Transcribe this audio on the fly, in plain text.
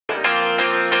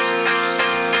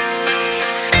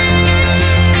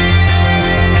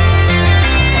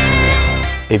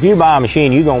if you buy a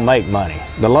machine, you're gonna make money.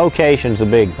 The location's the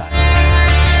big thing.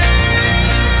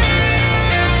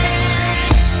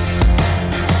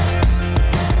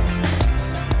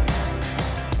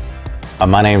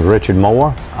 My name's Richard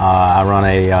Moore. I run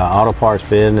a auto parts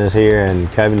business here in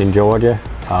Covington, Georgia,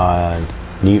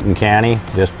 Newton County,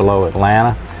 just below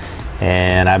Atlanta.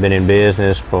 And I've been in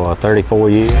business for 34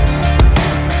 years.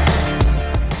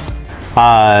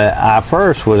 I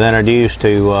first was introduced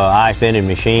to ice vending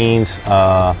machines.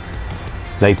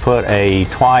 They put a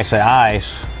twice the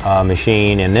ice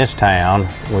machine in this town,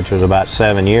 which was about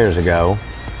 7 years ago.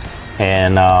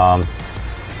 And I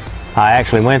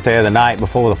actually went there the night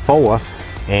before the 4th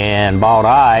and bought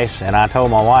ice, and I told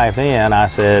my wife then, I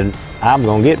said, I'm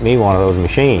gonna get me one of those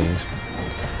machines.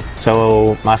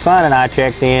 So my son and I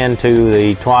checked into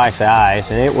the twice the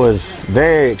ice, and it was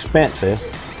very expensive.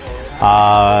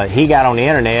 He got on the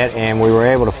internet and we were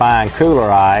able to find Kooler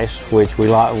Ice, which we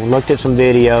looked at some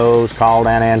videos, called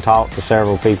down and talked to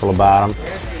several people about them.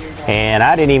 And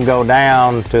I didn't even go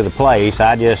down to the place.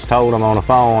 I just told them on the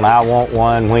phone, I want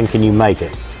one, when can you make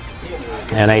it?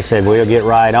 And they said, we'll get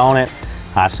right on it.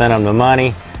 I sent them the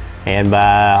money, and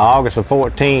by August the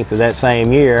 14th of that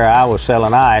same year, I was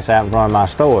selling ice out in front of my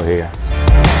store here.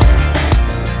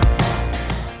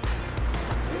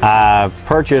 I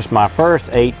purchased my first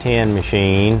 810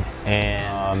 machine,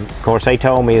 and of course they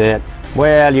told me that,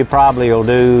 well, you probably will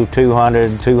do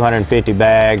 200, 250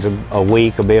 bags a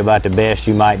week will be about the best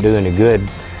you might do in the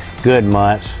good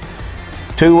months.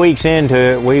 2 weeks into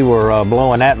it, we were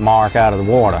blowing that mark out of the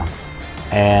water.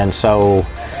 And so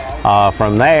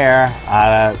from there,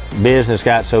 business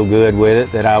got so good with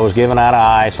it that I was giving out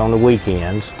ice on the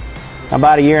weekends.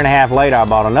 About a year and a half later, I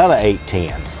bought another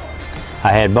 810.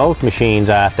 I had both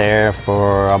machines out there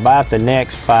for about the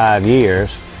next 5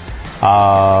 years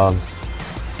and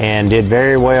did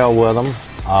very well with them.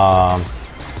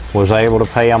 Was able to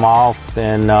pay them off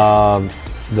in about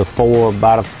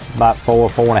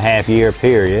 4.5 year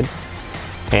period.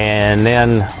 And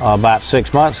then about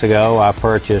 6 months ago, I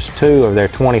purchased 2 of their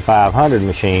 2500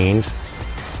 machines.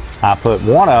 I put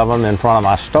one of them in front of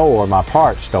my store, my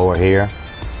parts store here,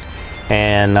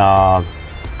 and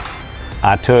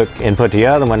I took and put the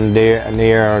other one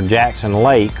near Jackson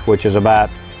Lake, which is about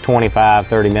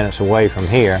 25-30 minutes away from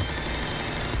here.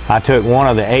 I took one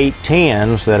of the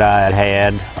 810s that I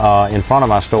had in front of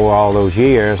my store all those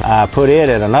years. I put it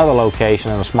at another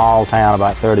location in a small town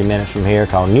about 30 minutes from here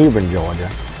called New Bern,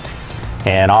 Georgia.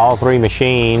 And all 3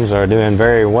 machines are doing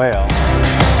very well.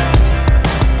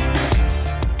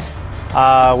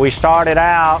 We started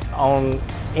out on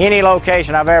any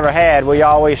location I've ever had. We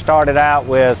always started out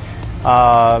with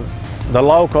the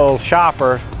local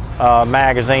shopper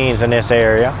magazines in this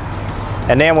area.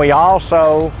 And then we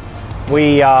also,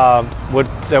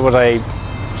 there was a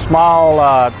small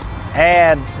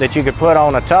ad that you could put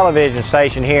on a television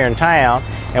station here in town,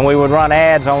 and we would run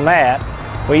ads on that.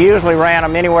 We usually ran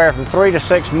them anywhere from 3 to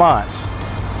 6 months.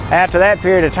 After that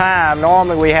period of time,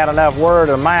 normally we had enough word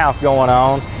of mouth going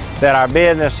on that our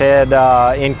business had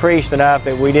increased enough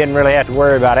that we didn't really have to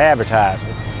worry about advertising.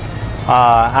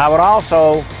 I would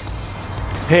also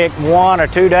pick 1 or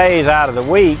 2 days out of the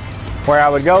week where I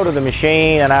would go to the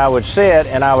machine and I would sit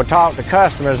and I would talk to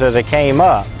customers as they came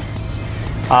up.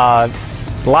 A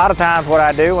lot of times what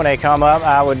I do when they come up,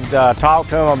 I would talk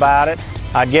to them about it.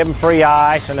 I'd give them free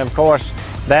ice, and of course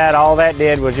all that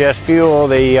did was just fuel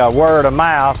the word of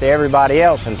mouth to everybody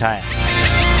else in town.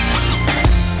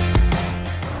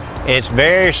 It's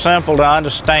very simple to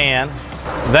understand.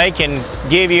 They can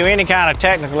give you any kind of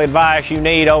technical advice you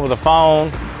need over the phone.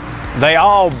 They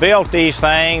all built these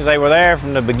things. They were there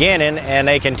from the beginning, and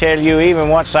they can tell you even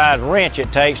what size wrench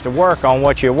it takes to work on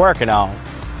what you're working on.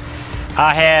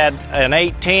 I had an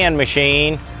 810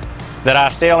 machine that I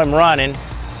still am running,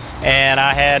 and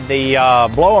I had the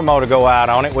blower motor go out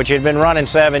on it, which had been running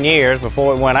 7 years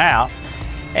before it went out.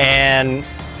 And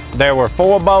there were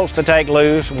 4 bolts to take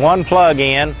loose, 1 plug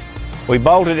in. We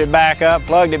bolted it back up,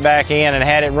 plugged it back in, and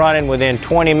had it running within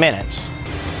 20 minutes.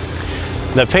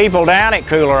 The people down at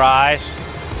Kooler Ice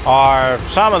are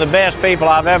some of the best people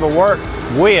I've ever worked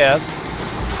with.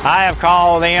 I have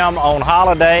called them on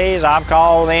holidays. I've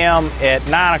called them at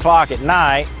 9 o'clock at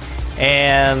night,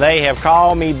 and they have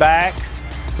called me back.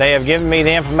 They have given me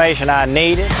the information I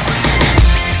needed.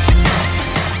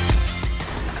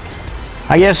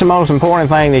 I guess the most important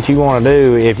thing that you want to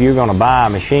do if you're going to buy a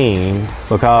machine,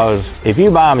 because if you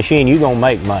buy a machine, you're going to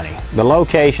make money. The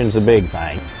location's the big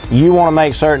thing. You want to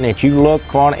make certain that you look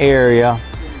for an area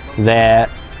that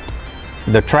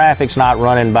the traffic's not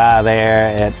running by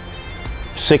there at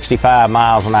 65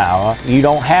 miles an hour. You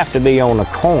don't have to be on the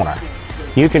corner.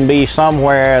 You can be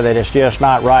somewhere that it's just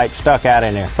not right, stuck out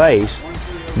in their face,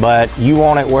 but you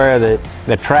want it where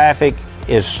the traffic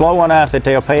is slow enough that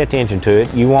they'll pay attention to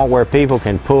it. You want where people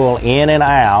can pull in and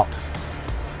out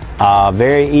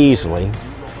very easily.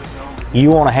 You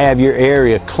want to have your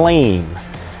area clean,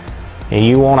 and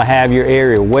you want to have your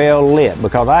area well lit,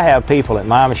 because I have people at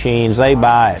my machines, they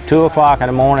buy at 2 o'clock in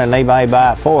the morning and they may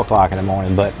buy at 4 o'clock in the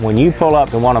morning, but when you pull up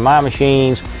to one of my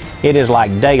machines, it is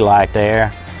like daylight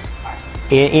there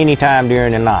any time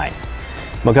during the night.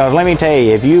 Because let me tell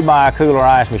you, if you buy a Kooler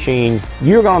Ice machine,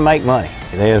 you're going to make money.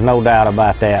 There's no doubt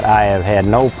about that. I have had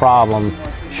no problem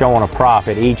showing a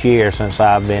profit each year since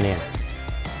I've been in.